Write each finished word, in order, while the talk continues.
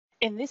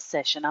In this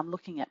session, I'm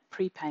looking at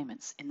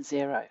prepayments in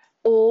Xero,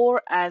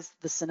 or as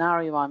the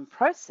scenario I'm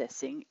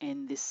processing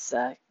in this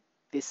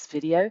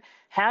video,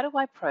 how do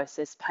I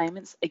process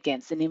payments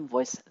against an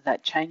invoice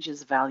that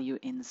changes value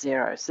in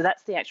Xero? So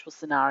that's the actual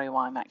scenario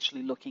I'm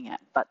actually looking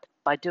at, but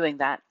by doing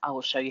that, I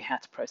will show you how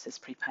to process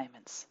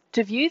prepayments.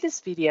 To view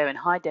this video in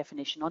high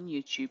definition on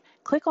YouTube,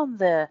 click on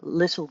the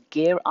little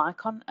gear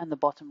icon in the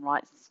bottom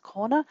right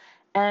corner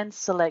and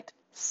select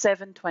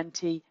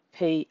 720p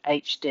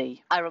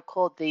HD. I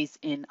record these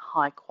in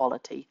high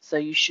quality, so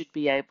you should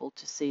be able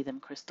to see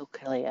them crystal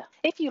clear.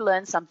 If you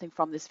learned something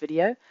from this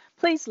video,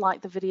 please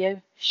like the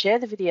video, share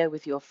the video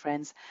with your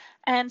friends,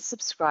 and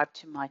subscribe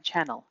to my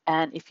channel.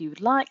 And if you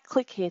would like,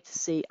 click here to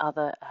see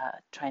other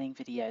training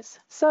videos.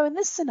 So in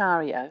this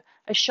scenario,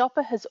 a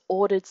shopper has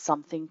ordered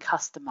something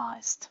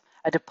customized.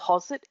 A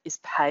deposit is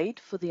paid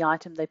for the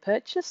item they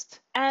purchased,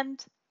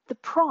 and the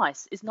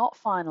price is not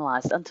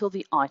finalized until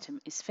the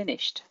item is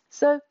finished.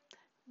 So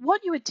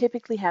what you would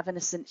typically have in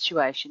a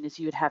situation is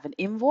you would have an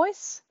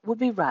invoice would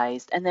be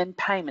raised and then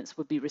payments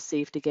would be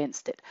received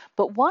against it.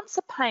 But once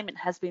a payment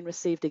has been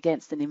received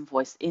against an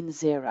invoice in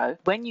Xero,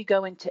 when you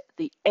go into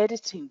the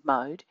editing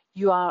mode,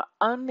 you are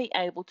only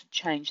able to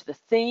change the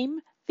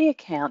theme, the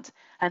account,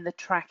 and the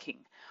tracking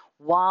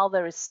while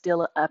there is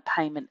still a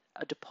payment,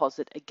 a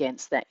deposit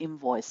against that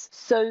invoice.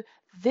 So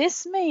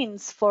this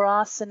means for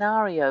our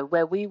scenario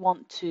where we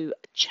want to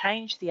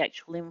change the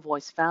actual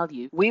invoice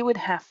value, we would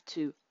have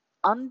to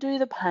undo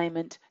the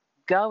payment,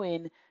 go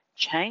in,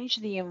 change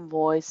the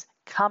invoice,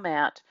 come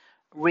out,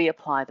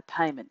 reapply the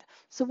payment.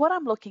 So what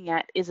I'm looking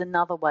at is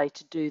another way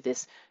to do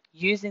this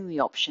using the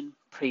option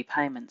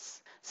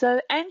prepayments.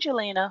 So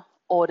Angelina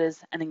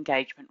orders an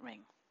engagement ring.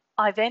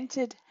 I've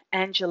entered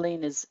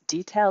Angelina's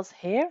details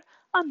here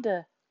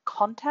under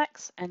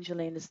contacts,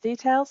 Angelina's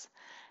details,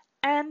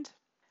 and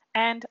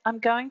I'm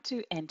going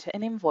to enter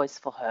an invoice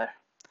for her.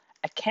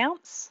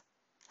 Accounts,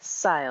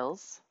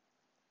 sales,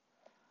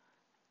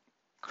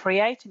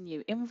 create a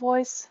new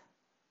invoice,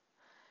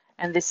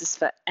 and this is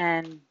for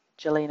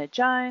Angelina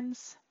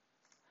Jones.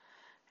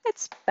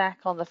 It's back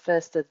on the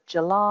 1st of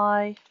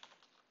July,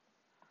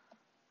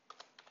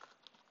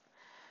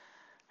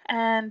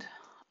 and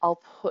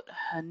I'll put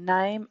her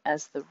name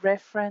as the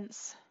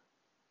reference.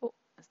 Oh,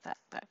 is that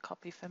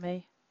copy for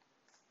me?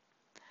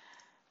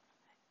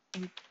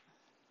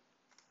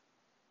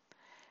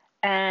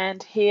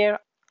 And here,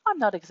 I'm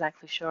not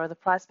exactly sure of the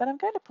price, but I'm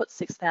going to put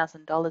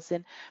 $6,000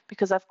 in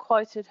because I've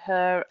quoted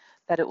her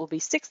that it will be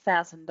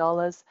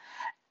 $6,000,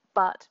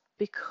 but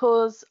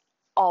because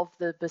of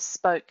the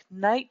bespoke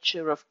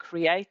nature of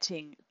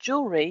creating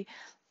jewelry,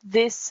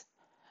 this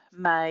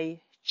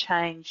may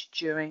change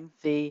during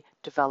the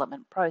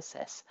development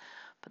process.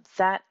 But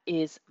that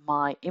is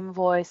my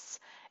invoice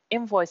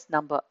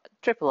number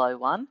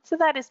 0001. So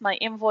that is my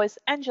invoice,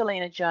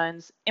 Angelina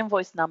Jones,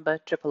 invoice number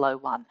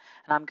 0001,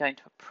 and I'm going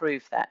to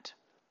approve that.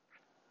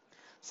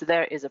 So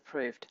there it is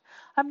approved.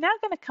 I'm now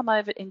going to come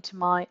over into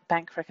my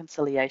bank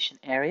reconciliation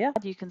area.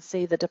 You can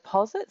see the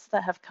deposits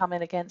that have come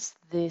in against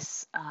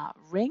this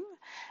ring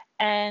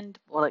and,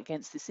 well,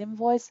 against this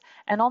invoice.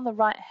 And on the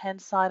right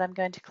hand side, I'm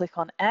going to click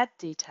on Add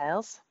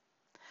Details.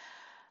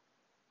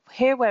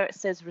 Here where it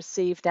says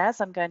Received As,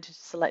 I'm going to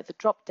select the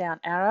drop down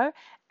arrow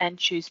and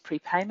choose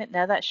Prepayment.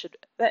 Now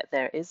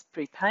there is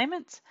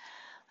Prepayment.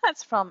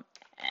 That's from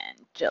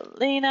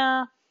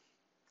Angelina,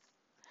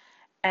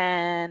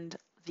 and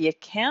the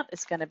account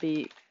is going to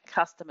be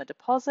customer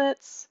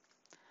deposits,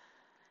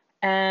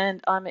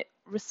 and I'm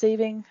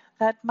receiving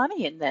that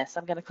money in there. So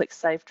I'm going to click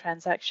Save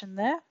Transaction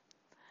there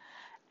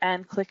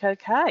and click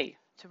OK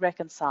to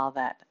reconcile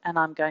that. And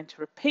I'm going to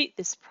repeat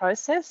this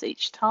process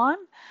each time.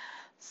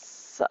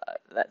 So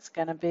that's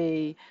going to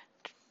be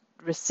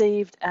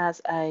received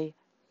as a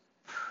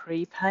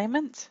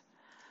prepayment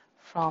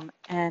from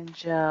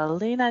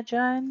Angelina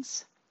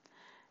Jones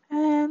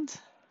and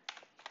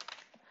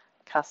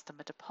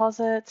customer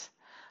deposit.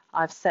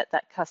 I've set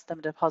that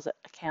customer deposit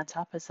account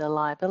up as a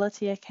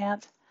liability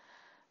account.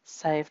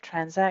 Save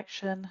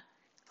transaction,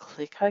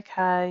 click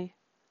OK.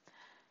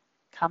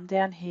 Come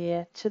down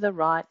here to the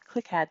right,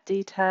 click Add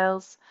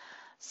Details,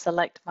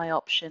 select my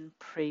option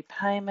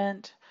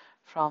Prepayment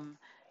from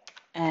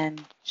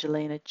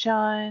Angelina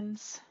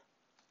Jones,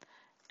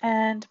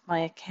 and my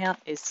account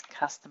is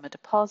customer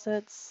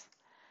deposits.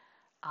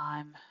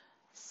 I'm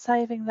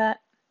saving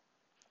that,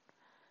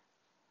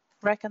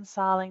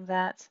 reconciling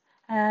that,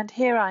 and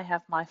here I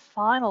have my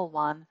final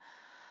one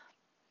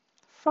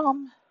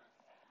from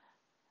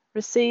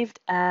received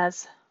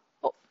as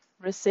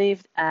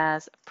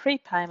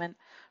prepayment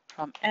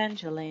from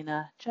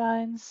Angelina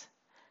Jones,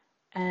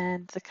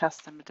 and the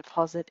customer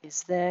deposit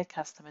is there,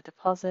 customer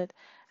deposit,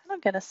 and I'm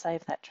going to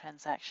save that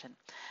transaction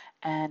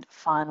and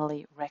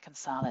finally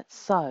reconcile it.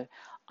 So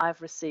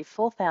I've received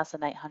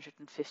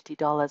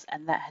 $4,850,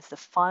 and that has the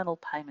final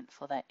payment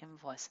for that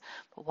invoice.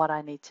 But what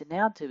I need to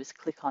now do is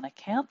click on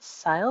Accounts,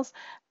 Sales,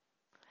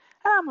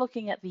 and I'm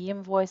looking at the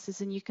invoices,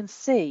 and you can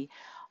see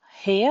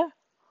here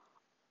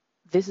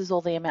This is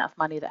all the amount of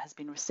money that has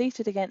been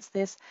receipted against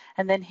this.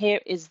 And then here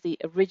is the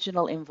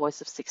original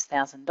invoice of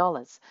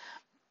 $6,000.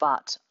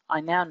 But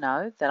I now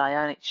know that I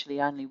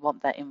actually only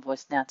want that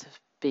invoice now to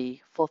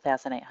be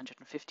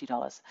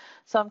 $4,850.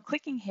 So I'm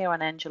clicking here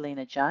on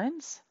Angelina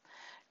Jones,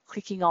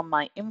 clicking on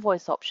my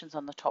invoice options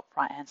on the top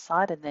right-hand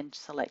side, and then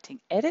selecting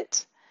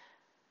Edit,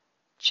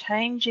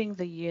 changing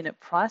the unit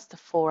price to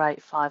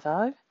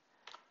 4850,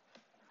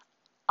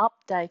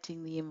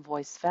 updating the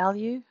invoice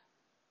value,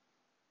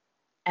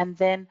 and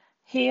then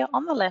here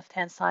on the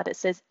left-hand side it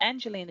says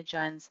Angelina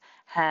Jones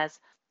has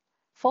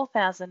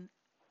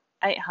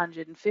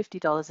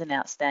 $4,850 in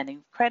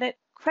outstanding credit.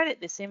 Credit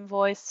this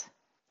invoice,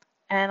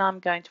 and I'm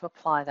going to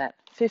apply that.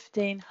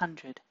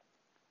 1,500,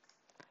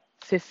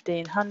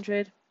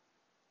 1,500,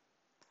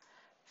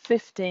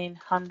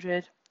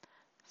 1,500,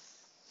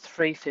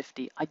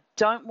 350. I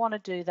don't want to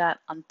do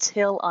that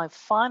until I've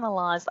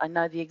finalized. I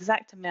know the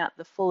exact amount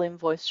the full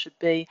invoice should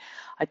be.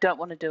 I don't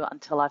want to do it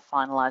until I've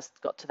finalized,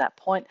 got to that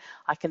point.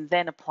 I can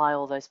then apply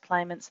all those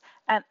payments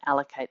and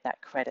allocate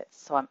that credit.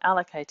 So I'm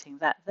allocating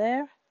that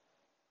there.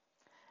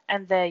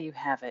 And there you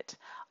have it.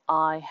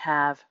 I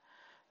have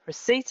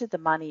receipted the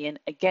money in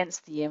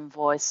against the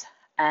invoice,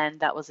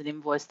 and that was an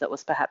invoice that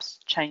was perhaps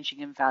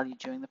changing in value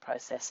during the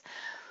process.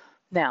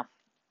 Now,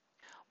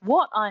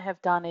 what I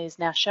have done is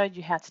now showed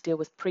you how to deal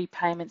with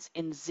prepayments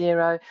in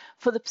Xero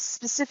for the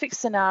specific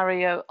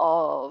scenario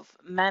of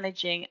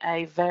managing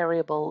a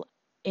variable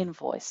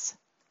invoice.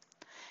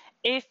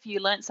 If you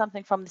learned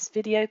something from this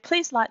video,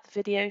 please like the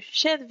video,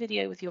 share the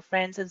video with your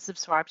friends, and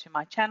subscribe to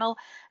my channel,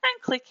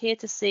 and click here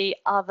to see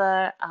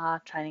other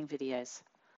training videos.